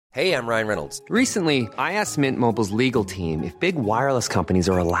Hey, I'm Ryan Reynolds. Recently, I asked Mint Mobile's legal team if big wireless companies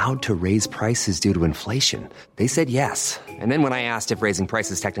are allowed to raise prices due to inflation. They said yes. And then when I asked if raising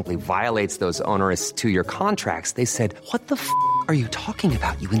prices technically violates those onerous two-year contracts, they said, "What the f*** are you talking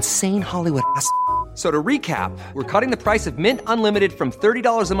about, you insane Hollywood ass?" So to recap, we're cutting the price of Mint Unlimited from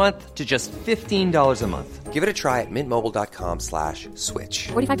 $30 a month to just $15 a month. Give it a try at mintmobile.com/switch.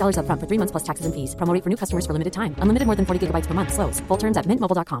 $45 up front for 3 months plus taxes and fees. Promo rate for new customers for limited time. Unlimited more than 40 gigabytes per month. Slows full terms at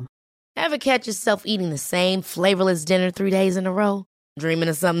mintmobile.com. Ever catch yourself eating the same flavorless dinner 3 days in a row? Dreaming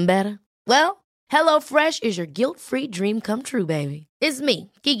of something better? Well, HelloFresh is your guilt-free dream come true, baby. It's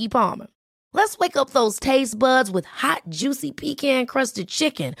me, Keke Palmer. Let's wake up those taste buds with hot, juicy pecan-crusted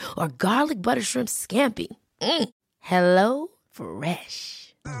chicken or garlic butter shrimp scampi. Hello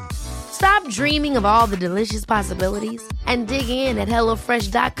Fresh. Stop dreaming of all the delicious possibilities and dig in at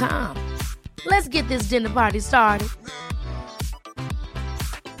HelloFresh.com. Let's get this dinner party started.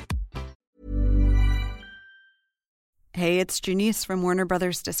 Hey, it's Janice from Warner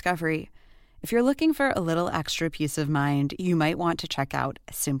Brothers Discovery. If you're looking for a little extra peace of mind, you might want to check out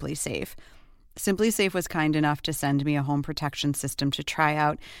Simply Safe. Simply Safe was kind enough to send me a home protection system to try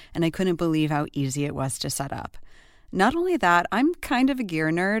out, and I couldn't believe how easy it was to set up. Not only that, I'm kind of a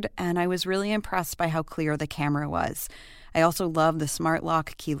gear nerd, and I was really impressed by how clear the camera was. I also love the smart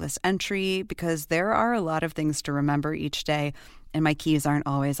lock keyless entry because there are a lot of things to remember each day, and my keys aren't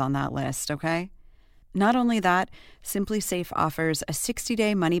always on that list, okay? Not only that, Simply Safe offers a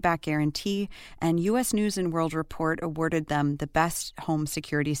 60-day money-back guarantee, and U.S. News & World Report awarded them the best home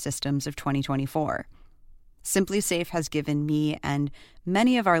security systems of 2024. Simply Safe has given me and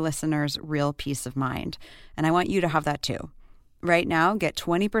many of our listeners real peace of mind, and I want you to have that too. Right now, get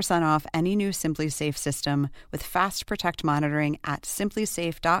 20% off any new Simply Safe system with Fast Protect monitoring at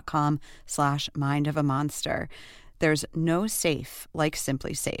simplysafe.com/mindofamonster. There's no safe like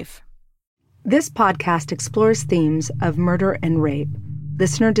Simply Safe. This podcast explores themes of murder and rape.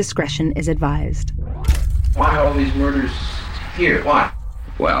 Listener discretion is advised. Why are all these murders here? Why?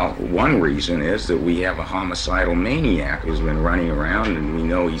 Well, one reason is that we have a homicidal maniac who's been running around and we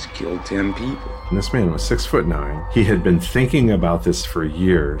know he's killed 10 people. And this man was 6'9". He had been thinking about this for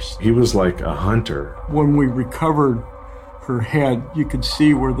years. He was like a hunter. When we recovered her head, you could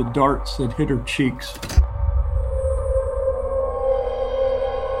see where the darts had hit her cheeks.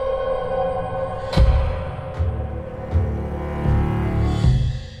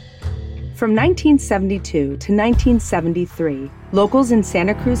 From 1972 to 1973, locals in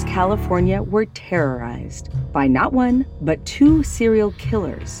Santa Cruz, California were terrorized by not one, but two serial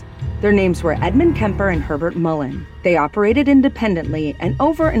killers. Their names were Edmund Kemper and Herbert Mullen. They operated independently and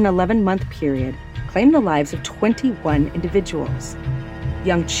over an 11-month period claimed the lives of 21 individuals.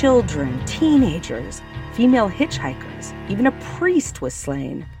 Young children, teenagers, female hitchhikers, even a priest was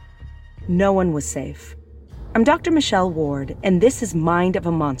slain. No one was safe. I'm Dr. Michelle Ward, and this is Mind of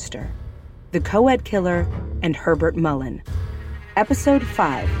a Monster: The Co-Ed Killer and Herbert Mullen. Episode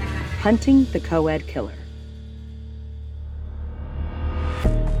 5, Hunting the Co-Ed Killer.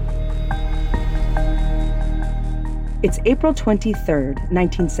 It's April 23rd,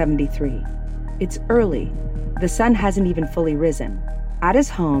 1973. It's early. The sun hasn't even fully risen. At his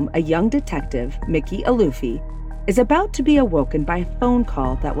home, a young detective, Mickey Alufi, is about to be awoken by a phone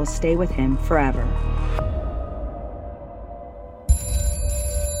call that will stay with him forever.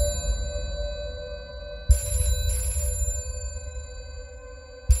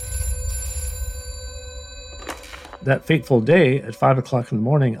 That fateful day at 5 o'clock in the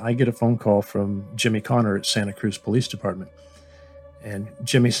morning, I get a phone call from Jimmy Connor at Santa Cruz Police Department. And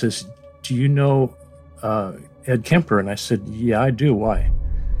Jimmy says, "Do you know Ed Kemper?" And I said, "Yeah, I do. Why?"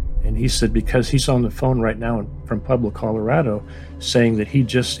 And he said, "Because he's on the phone right now from Pueblo, Colorado, saying that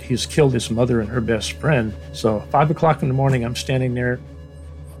he's killed his mother and her best friend." So 5 o'clock in the morning, I'm standing there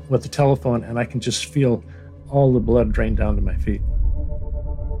with the telephone, and I can just feel all the blood drain down to my feet.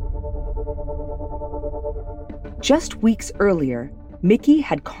 Just weeks earlier, Mickey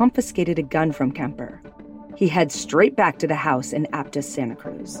had confiscated a gun from Kemper. He heads straight back to the house in Aptos, Santa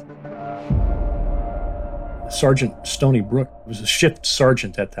Cruz. Sergeant Stoney Brook was a shift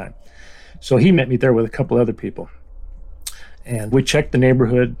sergeant at that time. So he met me there with a couple other people. And we checked the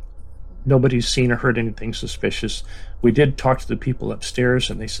neighborhood. Nobody's seen or heard anything suspicious. We did talk to the people upstairs,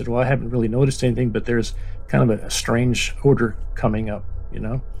 and they said, "Well, I haven't really noticed anything, but there's kind of a strange odor coming up, you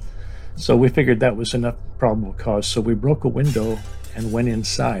know?" So we figured that was enough probable cause. So we broke a window and went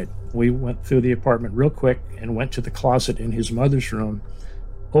inside. We went through the apartment real quick and went to the closet in his mother's room,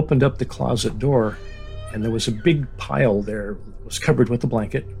 opened up the closet door, and there was a big pile there. It was covered with a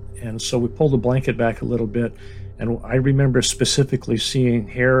blanket. And so we pulled the blanket back a little bit, And I remember specifically seeing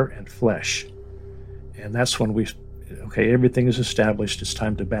hair and flesh. And that's when everything is established. It's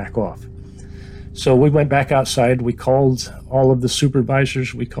time to back off. So we went back outside. We called all of the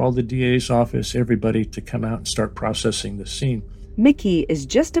supervisors. We called the DA's office, everybody to come out and start processing the scene. Mickey is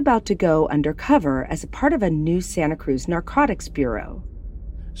just about to go undercover as a part of a new Santa Cruz Narcotics Bureau.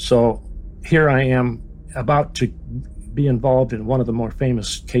 So here I am about to be involved in one of the more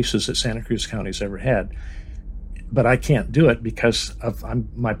famous cases that Santa Cruz County's ever had. But I can't do it because of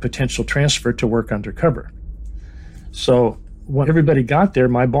my potential transfer to work undercover. So when everybody got there,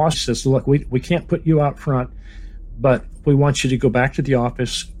 my boss says, look, we can't put you out front, but we want you to go back to the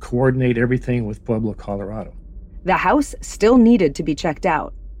office, coordinate everything with Pueblo, Colorado. The house still needed to be checked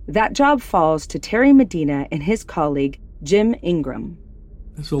out. That job falls to Terry Medina and his colleague, Jim Ingram.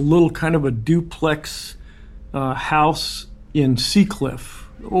 It's a little kind of a duplex house in Seacliff,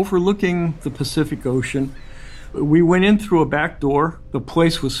 overlooking the Pacific Ocean. We went in through a back door. The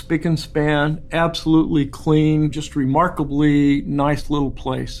place was spick and span, absolutely clean, just remarkably nice little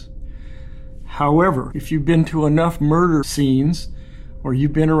place. However, if you've been to enough murder scenes or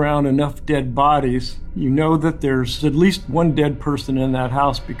you've been around enough dead bodies, you know that there's at least one dead person in that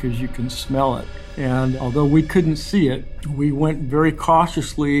house because you can smell it. And although we couldn't see it, we went very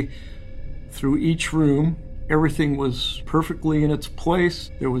cautiously through each room. Everything was perfectly in its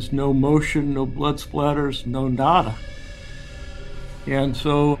place. There was no motion, no blood splatters, no nada. And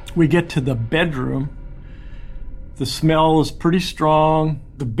so we get to the bedroom. The smell is pretty strong.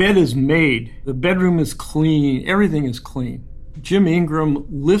 The bed is made. The bedroom is clean. Everything is clean. Jim Ingram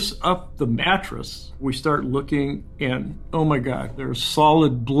lifts up the mattress. We start looking and, oh my God, there's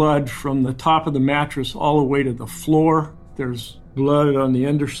solid blood from the top of the mattress all the way to the floor. There's blood on the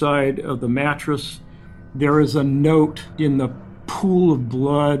underside of the mattress. There is a note in the pool of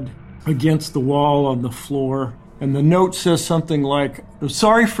blood against the wall on the floor. And the note says something like,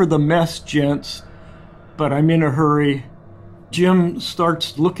 sorry for the mess, gents, but I'm in a hurry. Jim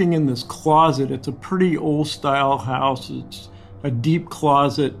starts looking in this closet. It's a pretty old style house. It's a deep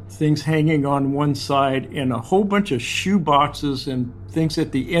closet, things hanging on one side, and a whole bunch of shoe boxes and things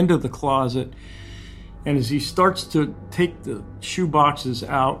at the end of the closet. And as he starts to take the shoe boxes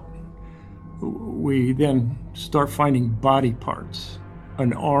out, we then start finding body parts,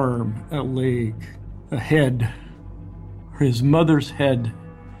 an arm, a leg, a head, his mother's head.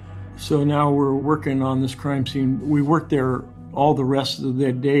 So now we're working on this crime scene. We worked there all the rest of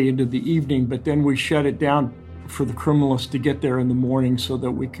the day into the evening, but then we shut it down for the criminalists to get there in the morning so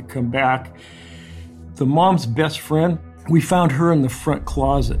that we could come back. The mom's best friend, we found her in the front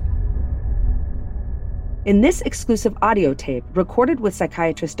closet. In this exclusive audio tape, recorded with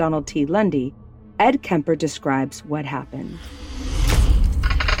psychiatrist Donald T. Lundy, Ed Kemper describes what happened.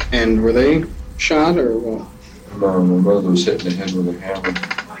 And were they shot or what? No, my brother was hit in the head with a hammer,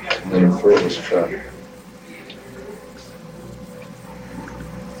 and then her throat was cut.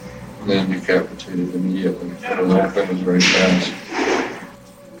 And then decapitated immediately. The whole thing was very fast.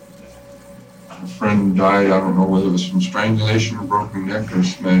 A friend died, I don't know whether it was from strangulation or broken neck or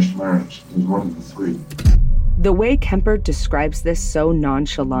smashed larynx. It was one of the three. The way Kemper describes this so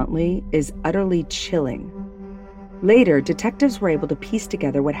nonchalantly is utterly chilling. Later, detectives were able to piece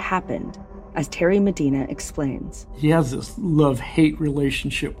together what happened, as Terry Medina explains. He has this love-hate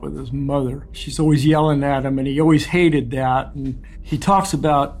relationship with his mother. She's always yelling at him, and he always hated that. And he talks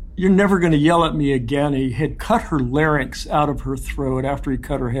about, you're never going to yell at me again. He had cut her larynx out of her throat after he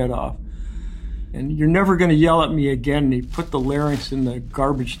cut her head off. And you're never going to yell at me again. And he put the larynx in the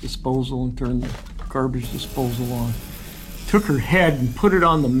garbage disposal and turned the garbage disposal on. Took her head and put it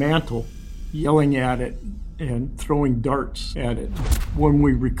on the mantle, yelling at it and throwing darts at it. When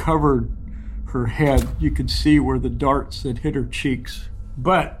we recovered her head, you could see where the darts had hit her cheeks.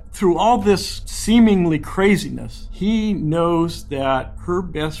 But through all this seemingly craziness, he knows that her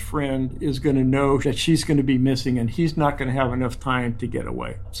best friend is going to know that she's going to be missing and he's not going to have enough time to get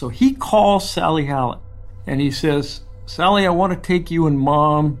away. So he calls Sally Hallett and he says, Sally, I want to take you and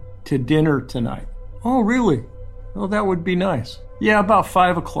Mom to dinner tonight. Oh, really? Oh, that would be nice. Yeah, about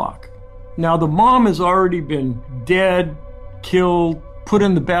 5 o'clock. Now, the mom has already been dead, killed, put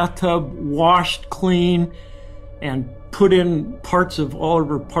in the bathtub, washed clean, and put in parts of all of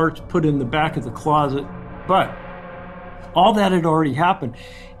her parts, put in the back of the closet. But all that had already happened.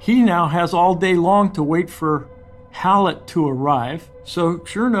 He now has all day long to wait for Hallett to arrive. So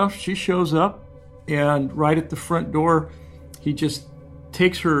sure enough, she shows up, and right at the front door, he just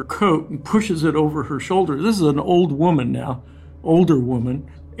takes her coat and pushes it over her shoulder. This is an old woman now, older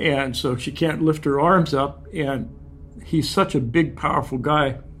woman, and so she can't lift her arms up, and he's such a big, powerful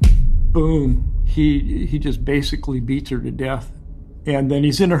guy. Boom. he just basically beats her to death. And then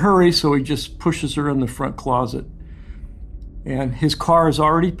he's in a hurry, so he just pushes her in the front closet. And his car is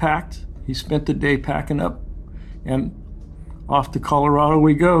already packed. He spent the day packing up, and off to Colorado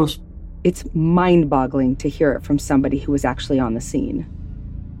he goes. It's mind-boggling to hear it from somebody who was actually on the scene.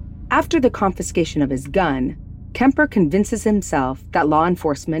 After the confiscation of his gun, Kemper convinces himself that law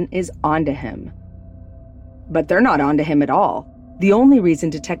enforcement is onto him. But they're not onto him at all. The only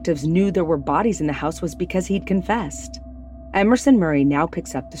reason detectives knew there were bodies in the house was because he'd confessed. Emerson Murray now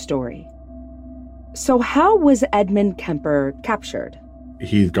picks up the story. So how was Edmund Kemper captured?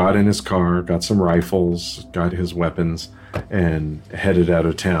 He got in his car, got some rifles, got his weapons, and headed out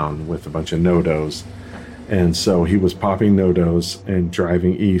of town with a bunch of no-dos. And so he was popping no-dos and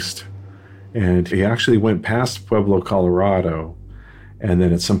driving east. And he actually went past Pueblo, Colorado, and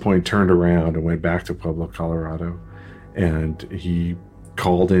then at some point turned around and went back to Pueblo, Colorado. And he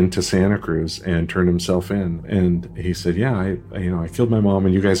called into Santa Cruz and turned himself in. And he said, yeah, I killed my mom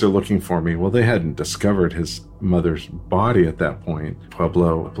and you guys are looking for me. Well, they hadn't discovered his mother's body at that point.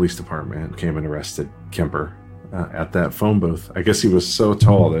 Pueblo Police Department came and arrested Kemper at that phone booth. I guess he was so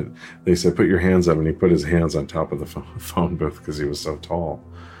tall that they said, put your hands up. And he put his hands on top of the phone booth because he was so tall.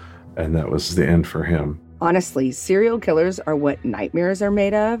 And that was the end for him. Honestly, serial killers are what nightmares are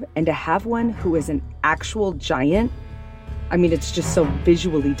made of. And to have one who is an actual giant, I mean, it's just so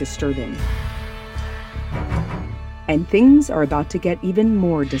visually disturbing. And things are about to get even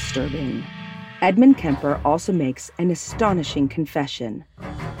more disturbing. Edmund Kemper also makes an astonishing confession.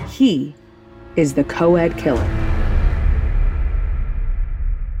 He is the co-ed killer.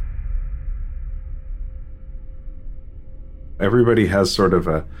 Everybody has sort of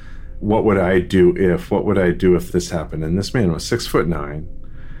a, what would I do if this happened? And this man was 6'9".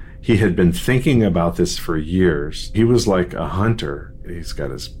 He had been thinking about this for years. He was like a hunter. He's got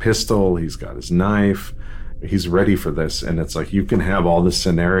his pistol, he's got his knife, he's ready for this. And it's like, you can have all the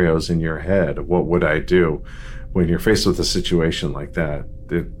scenarios in your head. What would I do? When you're faced with a situation like that,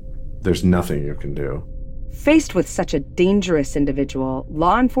 there's nothing you can do. Faced with such a dangerous individual,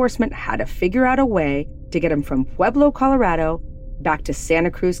 law enforcement had to figure out a way to get him from Pueblo, Colorado, back to Santa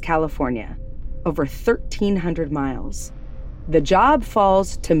Cruz, California, over 1,300 miles. The job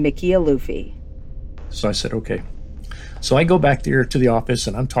falls to Mickey Alufi. So I said, okay. So I go back there to the office,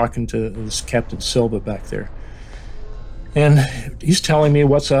 and I'm talking to this Captain Silva back there. And he's telling me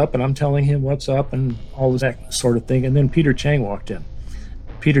what's up, and I'm telling him what's up, and all that sort of thing. And then Peter Chang walked in.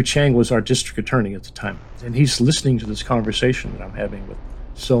 Peter Chang was our district attorney at the time, and he's listening to this conversation that I'm having with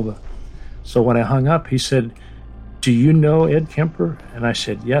Silva. So when I hung up, he said, do you know Ed Kemper? And I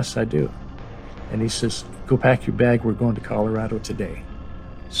said, yes, I do. And he says, go pack your bag, we're going to Colorado today.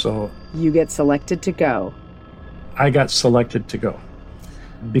 So you get selected to go. I got selected to go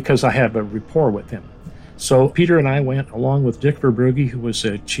because I have a rapport with him. So Peter and I went along with Dick Verbrugge, who was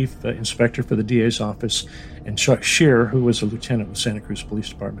a chief inspector for the DA's office, and Chuck Shear, who was a lieutenant with Santa Cruz Police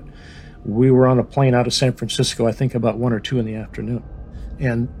Department. We were on a plane out of San Francisco, I think about 1 or 2 in the afternoon.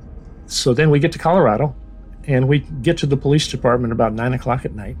 And so then we get to Colorado, and we get to the police department about 9 o'clock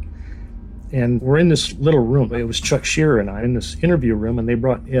at night. And we're in this little room. It was Chuck Shearer and I in this interview room, and they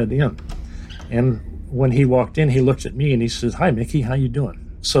brought Ed in. And when he walked in, he looked at me and he says, hi, Mickey, how you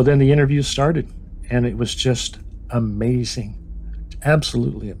doing? So then the interview started, and it was just amazing,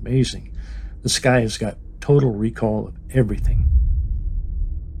 absolutely amazing. This guy has got total recall of everything.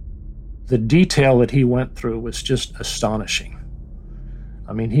 The detail that he went through was just astonishing.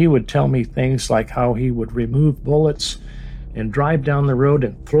 I mean, he would tell me things like how he would remove bullets and drive down the road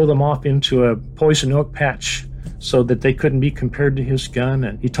and throw them off into a poison oak patch so that they couldn't be compared to his gun.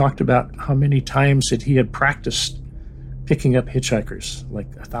 And he talked about how many times that he had practiced picking up hitchhikers,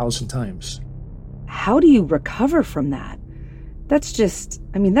 like 1,000 times. How do you recover from that? That's just,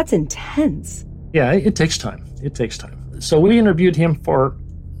 I mean, that's intense. Yeah, it takes time. It takes time. So we interviewed him for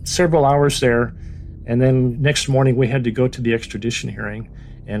several hours there, and then next morning we had to go to the extradition hearing,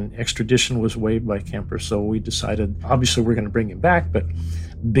 and extradition was waived by Kemper. So we decided, obviously we're going to bring him back, but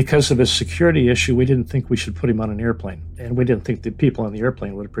because of a security issue, we didn't think we should put him on an airplane. And we didn't think the people on the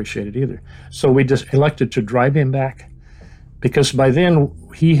airplane would appreciate it either. So we just elected to drive him back, because by then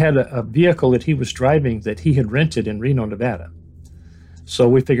he had a vehicle that he was driving that he had rented in Reno, Nevada. So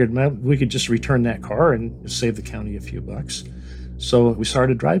we figured we could just return that car and save the county a few bucks. So we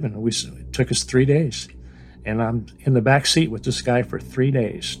started driving. It took us 3 days. And I'm in the back seat with this guy for 3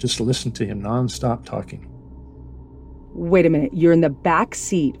 days, just to listen to him nonstop talking. Wait a minute, you're in the back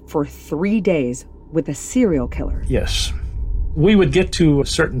seat for 3 days with a serial killer? Yes. We would get to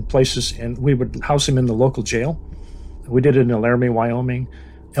certain places and we would house him in the local jail. We did it in Laramie, Wyoming,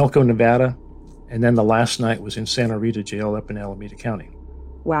 Elko, Nevada, And then the last night was in Santa Rita Jail up in Alameda County.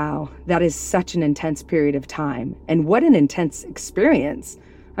 Wow, that is such an intense period of time. And what an intense experience.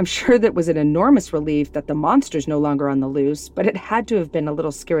 I'm sure that was an enormous relief that the monster's no longer on the loose, but it had to have been a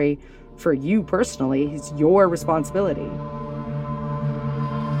little scary for you personally. It's your responsibility.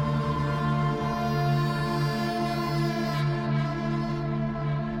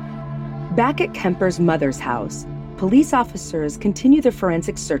 Back at Kemper's mother's house, police officers continue the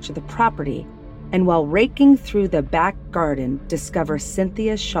forensic search of the property, and while raking through the back garden, discover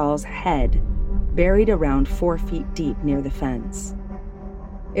Cynthia Schall's head buried around 4 feet deep near the fence.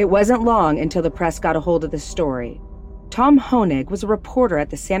 It wasn't long until the press got a hold of the story. Tom Honig was a reporter at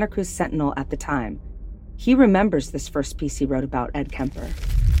the Santa Cruz Sentinel at the time. He remembers this first piece he wrote about Ed Kemper.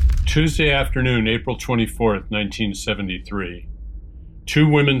 Tuesday afternoon, April 24th, 1973. 2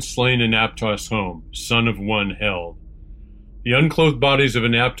 women slain in Aptos home, son of one held. The unclothed bodies of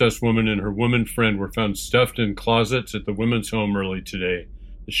an Aptos woman and her woman friend were found stuffed in closets at the women's home early today,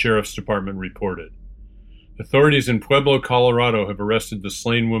 the sheriff's department reported. Authorities in Pueblo, Colorado have arrested the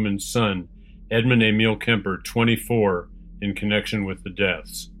slain woman's son, Edmund Emil Kemper, 24, in connection with the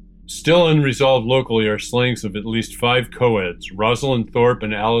deaths. Still unresolved locally are slayings of at least 5 co-eds, Rosalind Thorpe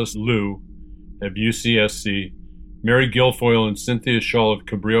and Alice Liu of UCSC, Mary Guilfoyle and Cynthia Schall of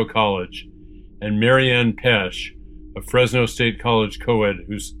Cabrillo College, and Marianne Pesch of Fresno State College co-ed,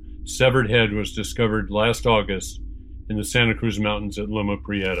 whose severed head was discovered last August in the Santa Cruz Mountains at Loma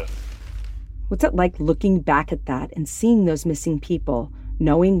Prieta. What's it like looking back at that and seeing those missing people,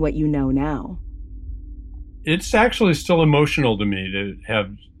 knowing what you know now? It's actually still emotional to me to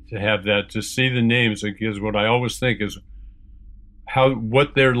have that, to see the names, because what I always think is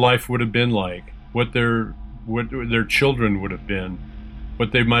what their life would have been like, what their children would have been,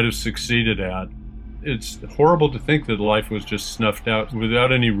 what they might have succeeded at. It's horrible to think that life was just snuffed out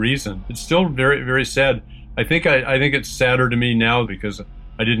without any reason. It's still very, very sad. I think it's sadder to me now because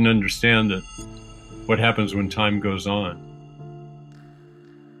I didn't understand that what happens when time goes on.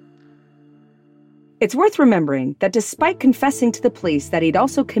 It's worth remembering that despite confessing to the police that he'd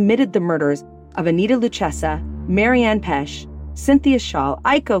also committed the murders of Anita Luchessa, Marianne Pesch, Cynthia Schall,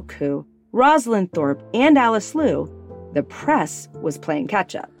 Aiko Koo, Rosalind Thorpe, and Alice Liu, the press was playing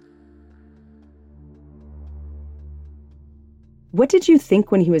catch-up. What did you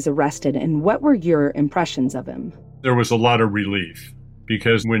think when he was arrested, and what were your impressions of him? There was a lot of relief,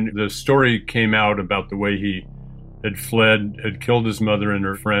 because when the story came out about the way he had killed his mother and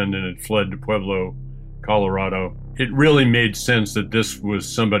her friend, and had fled to Pueblo, Colorado, it really made sense that this was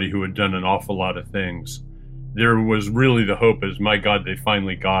somebody who had done an awful lot of things. There was really the hope as, my God, they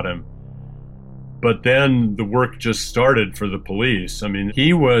finally got him. But then the work just started for the police. I mean,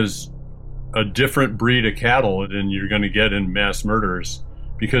 he was a different breed of cattle than you're going to get in mass murders,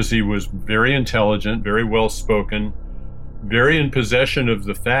 because he was very intelligent, very well-spoken, very in possession of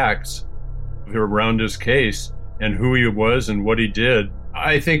the facts around his case and who he was and what he did.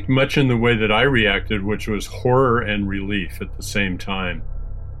 I think much in the way that I reacted, which was horror and relief at the same time.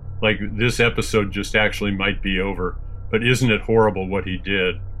 Like, this episode just actually might be over, but isn't it horrible what he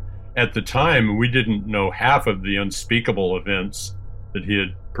did? At the time, we didn't know half of the unspeakable events that he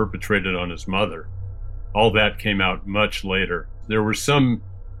had perpetrated on his mother. All that came out much later. There were some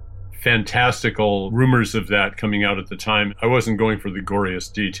fantastical rumors of that coming out at the time. I wasn't going for the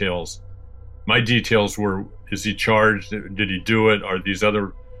goriest details. My details were, is he charged? Did he do it? Are these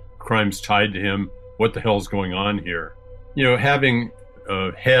other crimes tied to him? What the hell's going on here? You know, having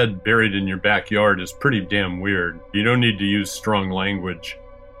a head buried in your backyard is pretty damn weird. You don't need to use strong language.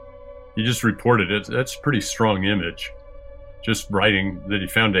 You just reported it. That's a pretty strong image. Just writing that he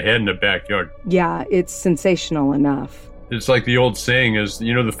found a head in the backyard. Yeah, it's sensational enough. It's like the old saying is,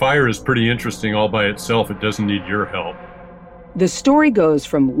 you know, the fire is pretty interesting all by itself. It doesn't need your help. The story goes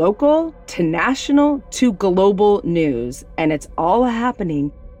from local to national to global news, and it's all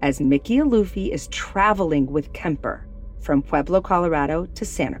happening as Mickey Aluffi is traveling with Kemper from Pueblo, Colorado to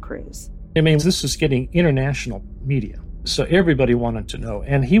Santa Cruz. I mean, this is getting international media, so everybody wanted to know,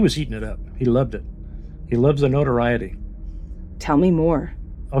 and he was eating it up. He loved it. He loved the notoriety. Tell me more.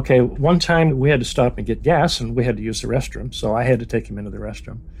 Okay, one time we had to stop and get gas, and we had to use the restroom, so I had to take him into the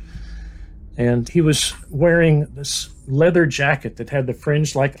restroom. And he was wearing this leather jacket that had the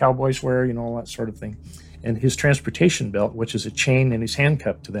fringe like cowboys wear, you know, all that sort of thing. And his transportation belt, which is a chain, and he's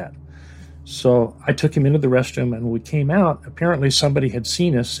handcuffed to that. So I took him into the restroom, and when we came out, apparently somebody had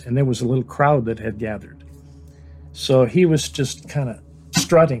seen us, and there was a little crowd that had gathered. So he was just kind of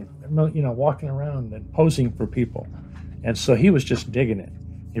strutting, you know, walking around and posing for people. And so he was just digging it.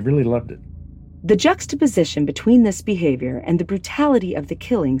 He really loved it. The juxtaposition between this behavior and the brutality of the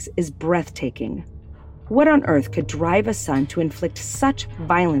killings is breathtaking. What on earth could drive a son to inflict such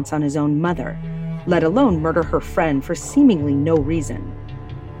violence on his own mother, let alone murder her friend for seemingly no reason?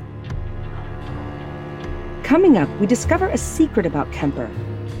 Coming up, we discover a secret about Kemper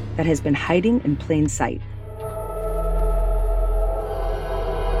that has been hiding in plain sight.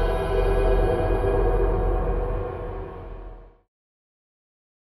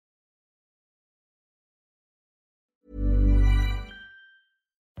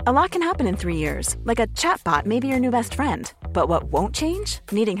 A lot can happen in 3 years, like a chatbot may be your new best friend. But what won't change?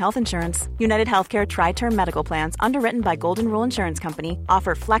 Needing health insurance. United Healthcare Tri-Term Medical Plans, underwritten by Golden Rule Insurance Company,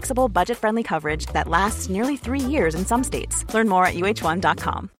 offer flexible, budget-friendly coverage that lasts nearly 3 years in some states. Learn more at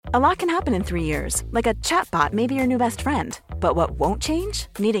uh1.com. A lot can happen in 3 years, like a chatbot may be your new best friend. But what won't change?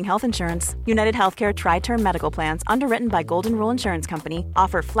 Needing health insurance. United Healthcare Tri-Term Medical Plans, underwritten by Golden Rule Insurance Company,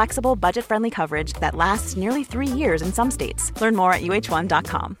 offer flexible, budget-friendly coverage that lasts nearly 3 years in some states. Learn more at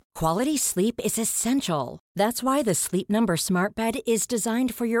uh1.com. Quality sleep is essential. That's why the Sleep Number Smart Bed is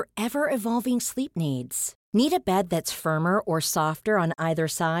designed for your ever-evolving sleep needs. Need a bed that's firmer or softer on either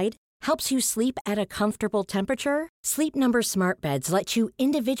side? Helps you sleep at a comfortable temperature? Sleep Number Smart Beds let you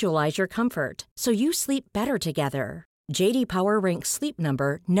individualize your comfort, so you sleep better together. J.D. Power ranks Sleep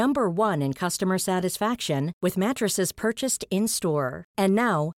Number number 1 in customer satisfaction with mattresses purchased in-store. And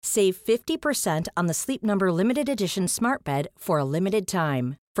now, save 50% on the Sleep Number Limited Edition Smart Bed for a limited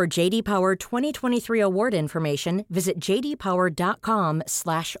time. For J.D. Power 2023 award information, visit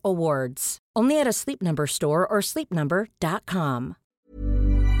jdpower.com/awards. Only at a Sleep Number store or sleepnumber.com.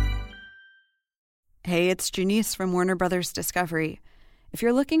 Hey, it's Janice from Warner Brothers Discovery. If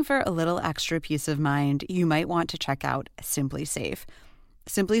you're looking for a little extra peace of mind, you might want to check out Simply Safe.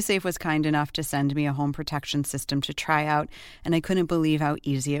 Simply Safe was kind enough to send me a home protection system to try out, and I couldn't believe how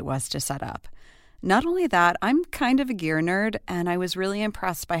easy it was to set up. Not only that, I'm kind of a gear nerd, and I was really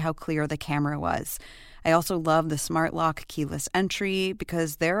impressed by how clear the camera was. I also love the smart lock keyless entry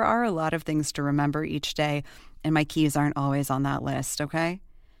because there are a lot of things to remember each day, and my keys aren't always on that list, okay?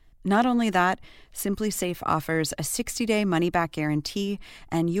 Not only that, Simply Safe offers a 60-day money-back guarantee,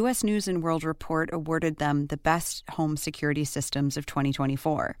 and U.S. News & World Report awarded them the best home security systems of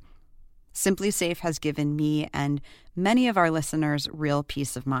 2024. Simply Safe has given me and many of our listeners real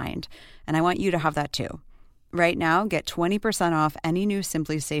peace of mind, and I want you to have that too. Right now, get 20% off any new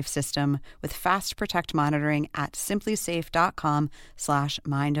Simply Safe system with Fast Protect monitoring at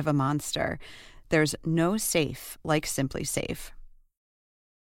simplysafe.com/mindofamonster. There's no safe like Simply Safe.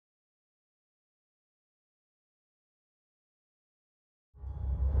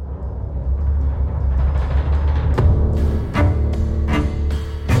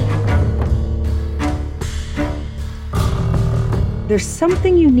 There's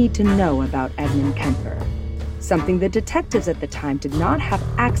something you need to know about Edmund Kemper. Something the detectives at the time did not have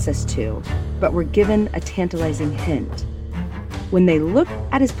access to, but were given a tantalizing hint. When they looked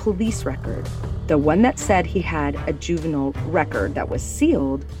at his police record, the one that said he had a juvenile record that was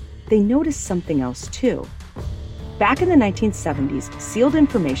sealed, they noticed something else too. Back in the 1970s, sealed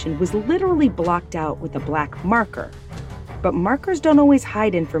information was literally blocked out with a black marker. But markers don't always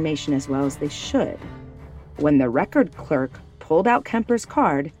hide information as well as they should. When the record clerk pulled out Kemper's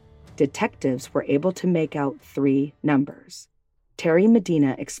card, detectives were able to make out 3 numbers. Terry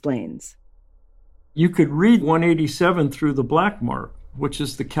Medina explains. You could read 187 through the black mark, which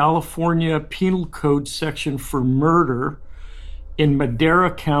is the California Penal Code section for murder in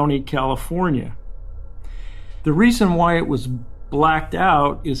Madera County, California. The reason why it was blacked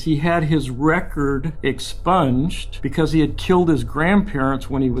out is he had his record expunged because he had killed his grandparents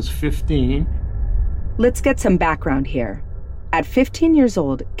when he was 15. Let's get some background here. At 15 years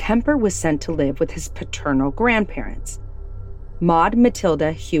old, Kemper was sent to live with his paternal grandparents, Maud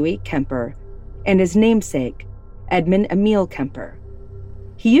Matilda Huey Kemper, and his namesake, Edmund Emil Kemper.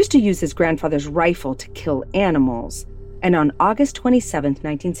 He used to use his grandfather's rifle to kill animals, and on August 27,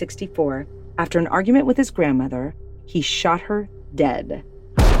 1964, after an argument with his grandmother, he shot her dead.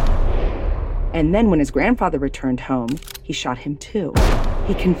 And then when his grandfather returned home, he shot him too.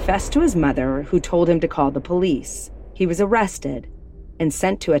 He confessed to his mother, who told him to call the police. He was arrested and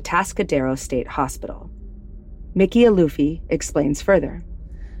sent to Atascadero State Hospital. Mickey Alufi explains further.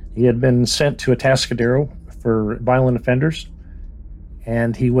 He had been sent to Atascadero for violent offenders,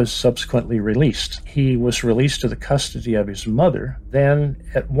 and he was subsequently released. He was released to the custody of his mother. Then,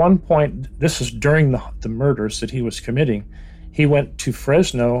 at one point, this is during the murders that he was committing, he went to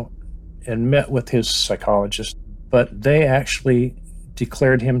Fresno and met with his psychologist, but they actually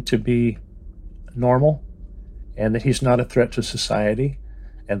declared him to be normal and that he's not a threat to society,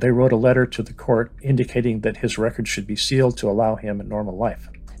 and they wrote a letter to the court indicating that his record should be sealed to allow him a normal life.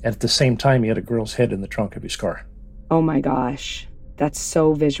 And at the same time, he had a girl's head in the trunk of his car. Oh my gosh, that's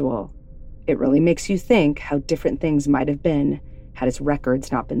so visual. It really makes you think how different things might have been had his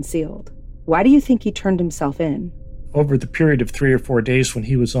records not been sealed. Why do you think he turned himself in? Over the period of 3 or 4 days when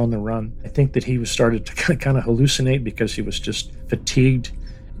he was on the run, I think that he was started to kind of hallucinate because he was just fatigued,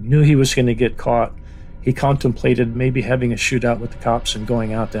 knew he was going to get caught. He contemplated maybe having a shootout with the cops and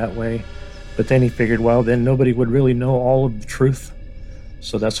going out that way. But then he figured, well, then nobody would really know all of the truth.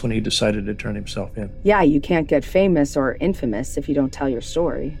 So that's when he decided to turn himself in. Yeah, you can't get famous or infamous if you don't tell your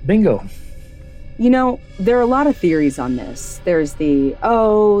story. Bingo. You know, there are a lot of theories on this. There's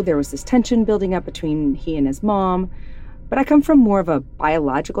there was this tension building up between he and his mom. But I come from more of a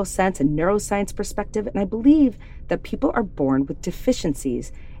biological sense and neuroscience perspective, and I believe that people are born with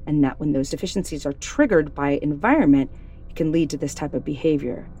deficiencies, and that when those deficiencies are triggered by environment, it can lead to this type of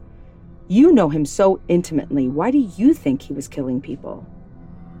behavior. You know him so intimately. Why do you think he was killing people?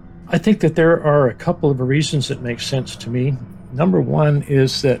 I think that there are a couple of reasons that make sense to me. Number one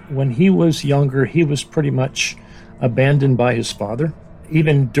is that when he was younger, he was pretty much abandoned by his father.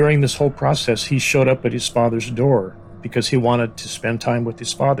 Even during this whole process, he showed up at his father's door because he wanted to spend time with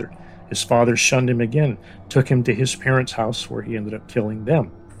his father. His father shunned him again, took him to his parents' house where he ended up killing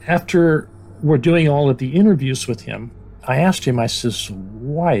them. After we're doing all of the interviews with him, I asked him, I says,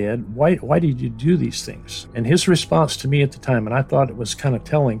 why, Ed? Why did you do these things? And his response to me at the time, and I thought it was kind of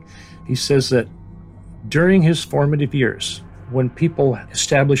telling, he says that during his formative years, when people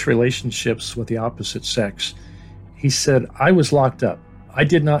establish relationships with the opposite sex, he said, I was locked up. I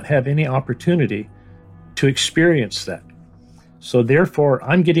did not have any opportunity to experience that. So therefore,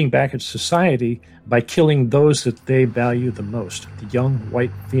 I'm getting back at society by killing those that they value the most, the young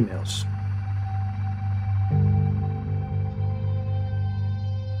white females.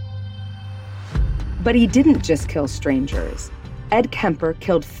 But he didn't just kill strangers. Ed Kemper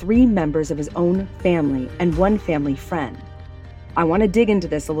killed 3 members of his own family and 1 family friend. I want to dig into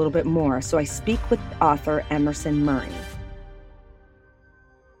this a little bit more, so I speak with author Emerson Murray.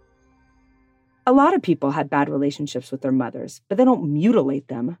 A lot of people had bad relationships with their mothers, but they don't mutilate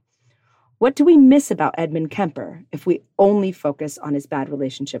them. What do we miss about Edmund Kemper if we only focus on his bad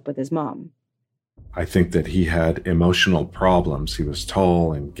relationship with his mom? I think that he had emotional problems. He was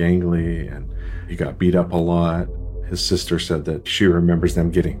tall and gangly, and he got beat up a lot. His sister said that she remembers them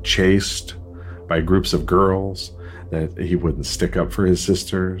getting chased by groups of girls, that he wouldn't stick up for his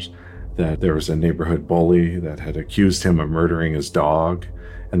sisters, that there was a neighborhood bully that had accused him of murdering his dog.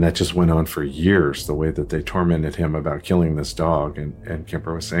 And that just went on for years, the way that they tormented him about killing this dog. And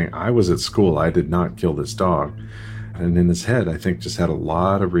Kemper was saying, I was at school, I did not kill this dog. And in his head, I think just had a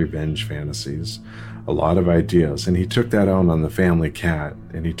lot of revenge fantasies, a lot of ideas. And he took that out on the family cat,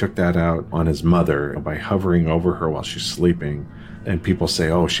 and he took that out on his mother by hovering over her while she's sleeping. And people say,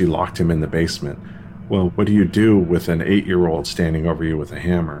 oh, she locked him in the basement. Well, what do you do with an 8-year-old standing over you with a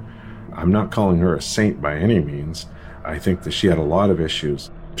hammer? I'm not calling her a saint by any means. I think that she had a lot of issues.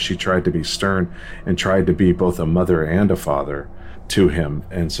 She tried to be stern and tried to be both a mother and a father to him.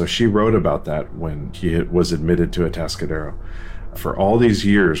 And so she wrote about that when he was admitted to Atascadero. For all these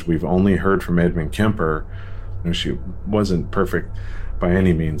years, we've only heard from Edmund Kemper. She wasn't perfect by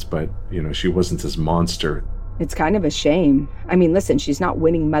any means, but, she wasn't this monster. It's kind of a shame. I mean, listen, she's not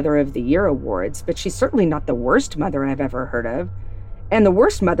winning Mother of the Year awards, but she's certainly not the worst mother I've ever heard of. And the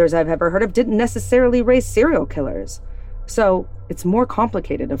worst mothers I've ever heard of didn't necessarily raise serial killers. So it's more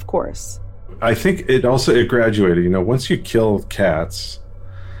complicated, of course. I think it graduated. Once you kill cats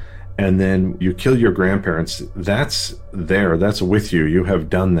and then you kill your grandparents, that's with you. You have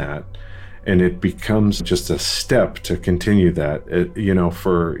done that. And it becomes just a step to continue that.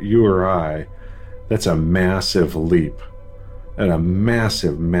 For you or I, that's a massive leap. And a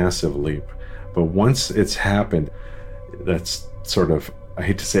massive, massive leap. But once it's happened, that's sort of, I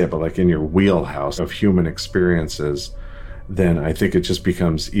hate to say it, but like in your wheelhouse of human experiences, then I think it just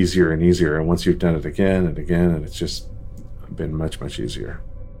becomes easier and easier. And once you've done it again and again, and it's just been much, much easier.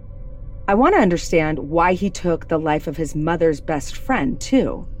 I want to understand why he took the life of his mother's best friend,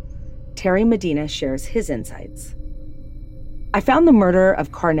 too. Terry Medina shares his insights. I found the murder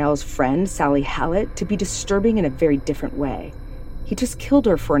of Carnell's friend, Sally Hallett, to be disturbing in a very different way. He just killed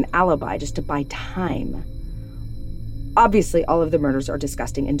her for an alibi, just to buy time. Obviously, all of the murders are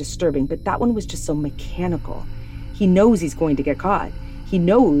disgusting and disturbing, but that one was just so mechanical. He knows he's going to get caught. He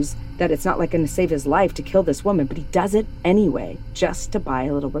knows that it's not like going to save his life to kill this woman, but he does it anyway, just to buy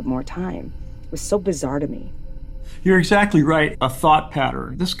a little bit more time. It was so bizarre to me. You're exactly right. A thought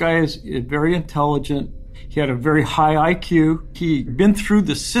pattern. This guy is very intelligent, He had a very high IQ. He'd been through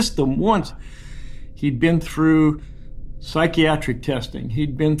the system once. He'd been through psychiatric testing.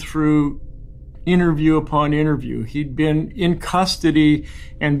 He'd been through interview upon interview. He'd been in custody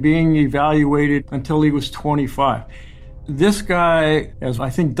and being evaluated until he was 25. This guy, as I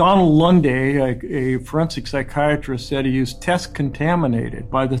think Donald Lundy, a forensic psychiatrist, said, he was test contaminated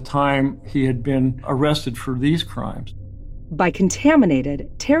by the time he had been arrested for these crimes. By contaminated,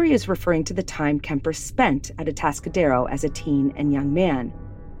 Terry is referring to the time Kemper spent at Atascadero as a teen and young man.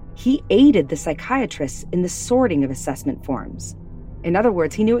 He aided the psychiatrists in the sorting of assessment forms. In other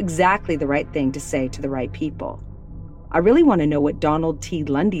words, he knew exactly the right thing to say to the right people. I really want to know what Donald T.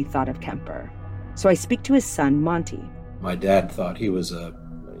 Lundy thought of Kemper, so I speak to his son, Monty. My dad thought he was a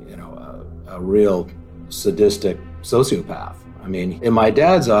real sadistic sociopath. I mean, in my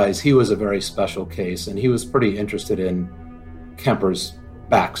dad's eyes, he was a very special case, and he was pretty interested in Kemper's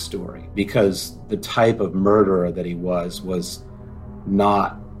backstory, because the type of murderer that he was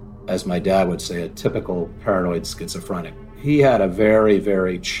not, as my dad would say, a typical paranoid schizophrenic. He had a very,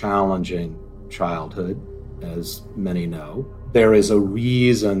 very challenging childhood, as many know. There is a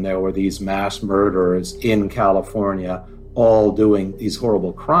reason there were these mass murderers in California all doing these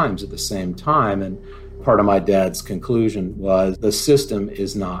horrible crimes at the same time. And part of my dad's conclusion was the system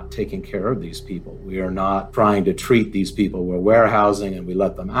is not taking care of these people. We are not trying to treat these people. We're warehousing and we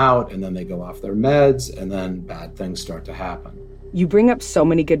let them out, and then they go off their meds, and then bad things start to happen. You bring up so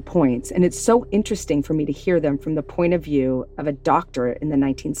many good points, and it's so interesting for me to hear them from the point of view of a doctor in the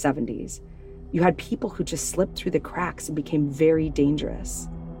 1970s. You had people who just slipped through the cracks and became very dangerous.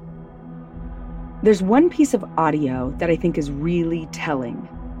 There's one piece of audio that I think is really telling.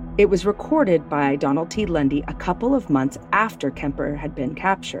 It was recorded by Donald T. Lundy a couple of months after Kemper had been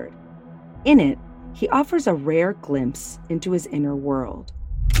captured. In it, he offers a rare glimpse into his inner world.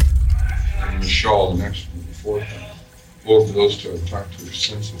 And Michelle, the next one before him. Both of those two I talked to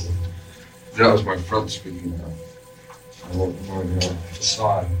extensively. That was my front speaking now. My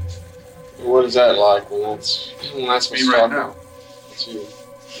facade. What is that like when that's me right now? That's you.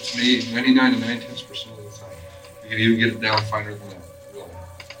 It's me 99 and 9/10% of the time. You can even get it down finer than that, really.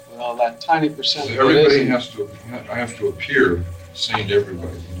 Well, that tiny percent. So everybody has to. I have to appear sane to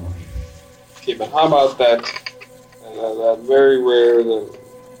everybody, you know. Okay, but how about that very rare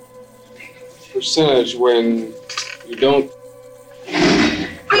percentage when you don't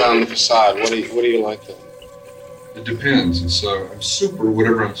put on the facade? What do you like then? It depends. It's I'm super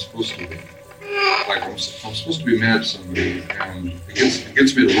whatever I'm supposed to be. Like I'm supposed to be mad at somebody, and it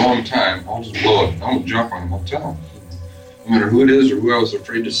gets me the wrong time. I'll just blow it. I won't jump on them. I'll tell them. No matter who it is or who I was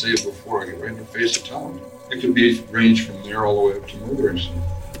afraid to say it before, I get right in their face to tell them. It could be range from there all the way up to murdering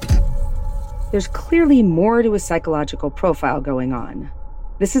someone. There's clearly more to a psychological profile going on.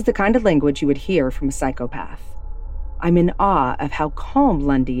 This is the kind of language you would hear from a psychopath. I'm in awe of how calm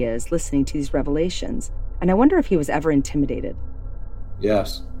Lundy is listening to these revelations, and I wonder if he was ever intimidated.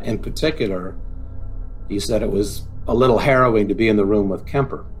 Yes. In particular, he said it was a little harrowing to be in the room with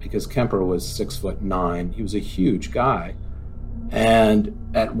Kemper, because Kemper was 6'9". He was a huge guy. And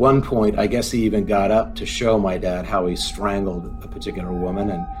at one point, I guess he even got up to show my dad how he strangled a particular woman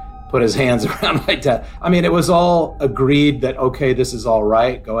and put his hands around my dad. I mean, it was all agreed that, okay, this is all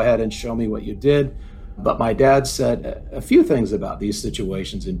right. Go ahead and show me what you did. But my dad said a few things about these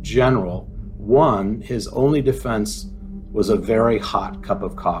situations in general. One, his only defense was a very hot cup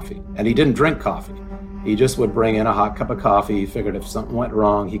of coffee. And he didn't drink coffee. He just would bring in a hot cup of coffee. He figured if something went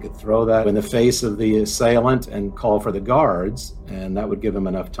wrong, he could throw that in the face of the assailant and call for the guards, and that would give him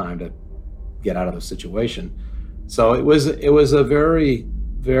enough time to get out of the situation. So it was a very,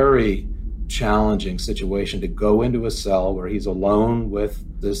 very challenging situation to go into a cell where he's alone with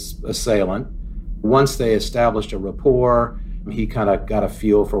this assailant. Once they established a rapport, he kind of got a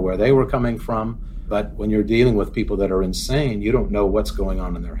feel for where they were coming from. But when you're dealing with people that are insane, you don't know what's going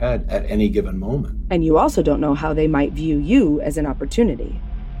on in their head at any given moment. And you also don't know how they might view you as an opportunity.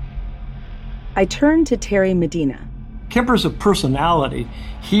 I turn to Terry Medina. Kemper's a personality.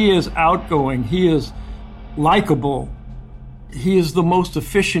 He is outgoing. He is likable. He is the most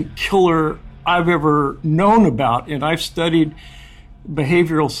efficient killer I've ever known about. And I've studied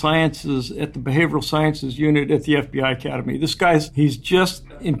behavioral sciences at the Behavioral Sciences Unit at the FBI Academy. This he's just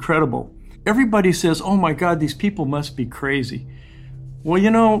incredible. Everybody says, oh my God, these people must be crazy. Well,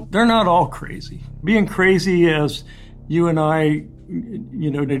 you know, they're not all crazy. Being crazy, as you and I,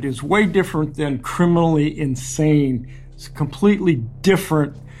 it is way different than criminally insane. It's a completely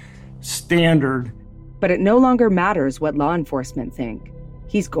different standard. But it no longer matters what law enforcement think.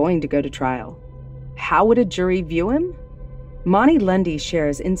 He's going to go to trial. How would a jury view him? Monty Lundy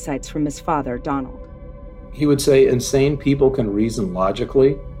shares insights from his father, Donald. He would say insane people can reason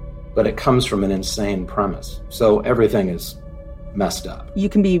logically, but it comes from an insane premise. So everything is messed up. You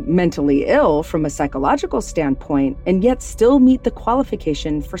can be mentally ill from a psychological standpoint and yet still meet the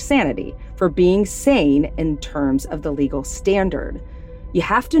qualification for sanity, for being sane in terms of the legal standard. You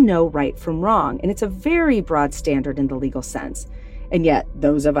have to know right from wrong, and it's a very broad standard in the legal sense. And yet,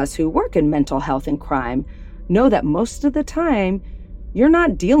 those of us who work in mental health and crime know that most of the time, you're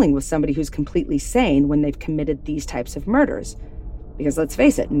not dealing with somebody who's completely sane when they've committed these types of murders. Because let's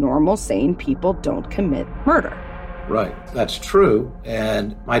face it, normal, sane people don't commit murder. Right, that's true.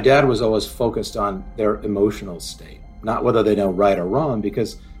 And my dad was always focused on their emotional state, not whether they know right or wrong,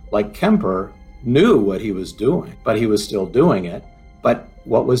 because like Kemper knew what he was doing, but he was still doing it. But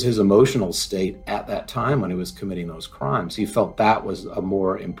what was his emotional state at that time when he was committing those crimes? He felt that was a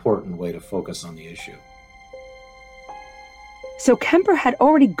more important way to focus on the issue. So Kemper had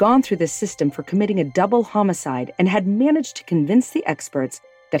already gone through this system for committing a double homicide and had managed to convince the experts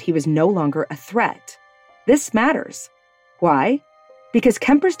that he was no longer a threat. This matters. Why? Because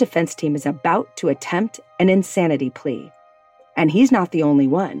Kemper's defense team is about to attempt an insanity plea. And he's not the only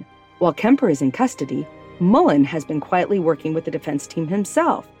one. While Kemper is in custody, Mullen has been quietly working with the defense team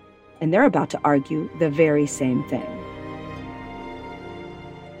himself, and they're about to argue the very same thing.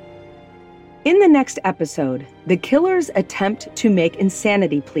 In the next episode, the killers attempt to make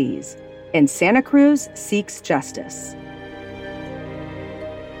insanity pleas, and Santa Cruz seeks justice.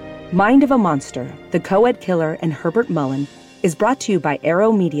 Mind of a Monster, The Co-Ed Killer and Herbert Mullen is brought to you by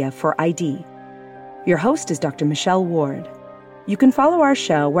Arrow Media for ID. Your host is Dr. Michelle Ward. You can follow our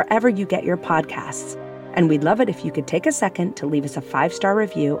show wherever you get your podcasts, and we'd love it if you could take a second to leave us a 5-star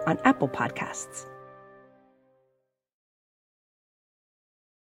review on Apple Podcasts.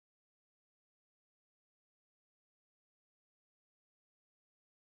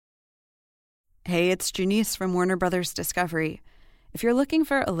 Hey, it's Janice from Warner Brothers Discovery. If you're looking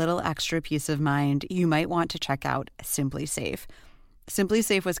for a little extra peace of mind, you might want to check out Simply Safe. Simply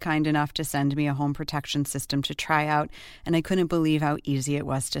Safe was kind enough to send me a home protection system to try out, and I couldn't believe how easy it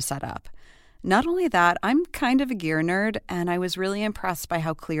was to set up. Not only that, I'm kind of a gear nerd, and I was really impressed by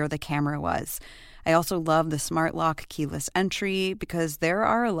how clear the camera was. I also love the smart lock keyless entry because there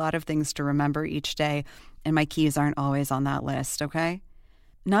are a lot of things to remember each day, and my keys aren't always on that list, okay?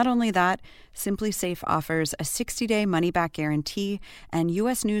 Not only that, Simply Safe offers a 60-day money-back guarantee, and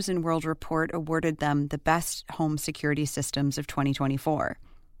U.S. News & World Report awarded them the best home security systems of 2024.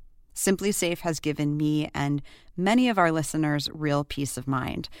 Simply Safe has given me and many of our listeners real peace of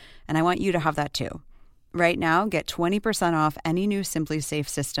mind, and I want you to have that too. Right now, get 20% off any new Simply Safe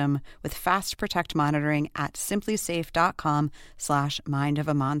system with Fast Protect monitoring at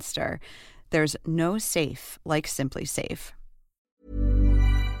simplysafe.com/mindofamonster. There's no safe like Simply Safe.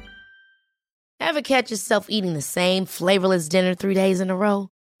 Ever catch yourself eating the same flavorless dinner 3 days in a row?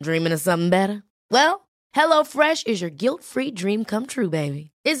 Dreaming of something better? Well, HelloFresh is your guilt-free dream come true, baby.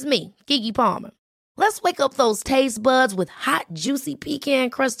 It's me, Keke Palmer. Let's wake up those taste buds with hot, juicy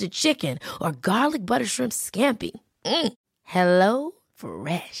pecan-crusted chicken or garlic butter shrimp scampi. Hello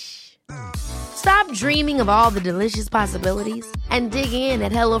Fresh. Stop dreaming of all the delicious possibilities and dig in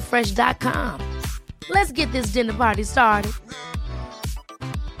at HelloFresh.com. Let's get this dinner party started.